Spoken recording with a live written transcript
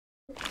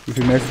If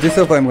you mess this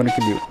up, I'm gonna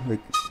kill you. Like.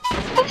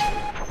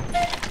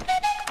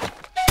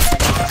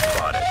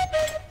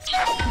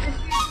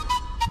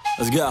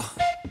 Let's go.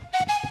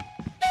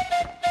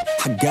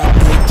 I got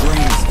big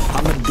dreams,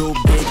 I'ma do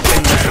big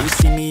things. You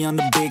see me on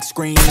the big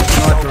screen, it's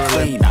so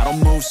clean. I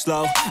don't move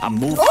slow, I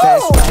move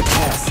fast like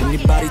pass.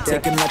 Anybody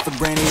taking life for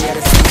granted, yeah,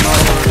 that's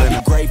me.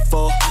 Be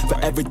grateful for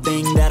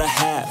everything that I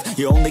have.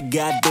 You only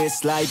got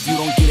this life, you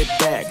don't get it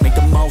back. Make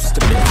the most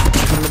of it,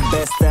 become the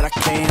best that I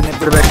can.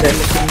 Everybody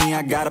look at me,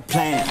 I got a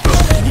plan.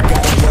 You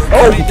gotta work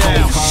hard,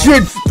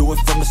 Shit! do it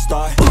from the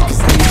start. Cause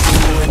how you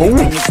do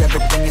anything is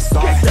everything is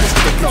start.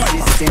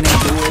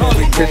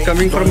 It's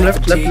coming from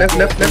left.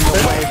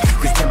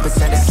 Cause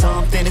 10% is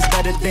something, it's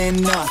better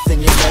than nothing.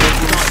 You better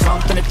do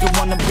something if you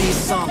wanna be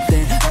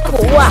something. I can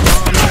feel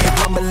it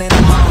rumbling,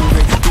 I'm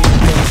hungry.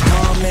 Things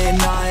coming,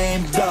 I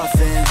ain't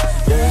bluffing.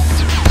 Yeah,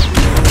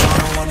 I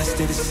don't wanna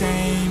stay the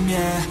same,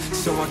 yeah.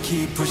 So I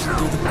keep pushing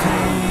through the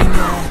pain,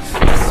 yeah.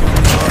 That's the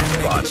only way to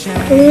make a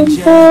change,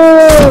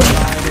 yeah.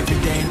 Ride every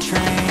day and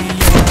train,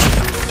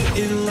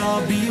 yeah. It'll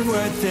all be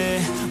worth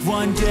it.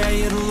 One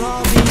day it'll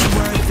all be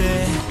worth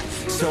it.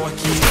 So I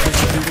keep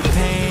pushing through the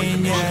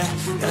pain, yeah.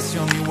 That's the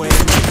only way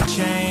to make a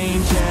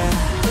change, yeah.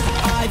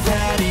 I've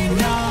had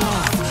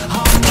enough,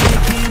 I'm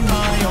making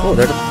my own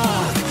luck.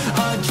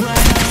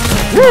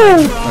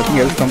 Adrenaline, Nothing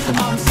else comes from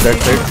that side.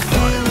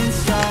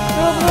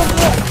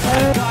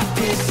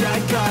 I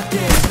got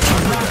this,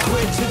 I'm not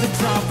quit to the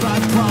top, I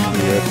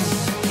promise.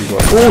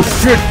 Oh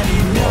shit!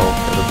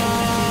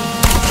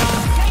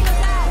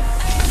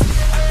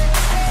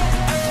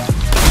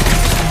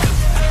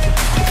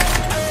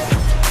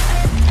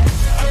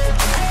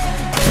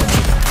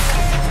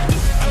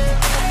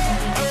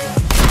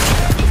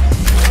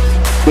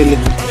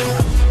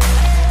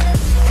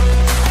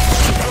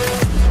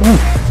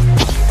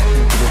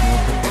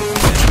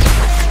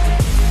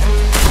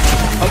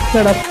 Up,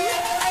 set up.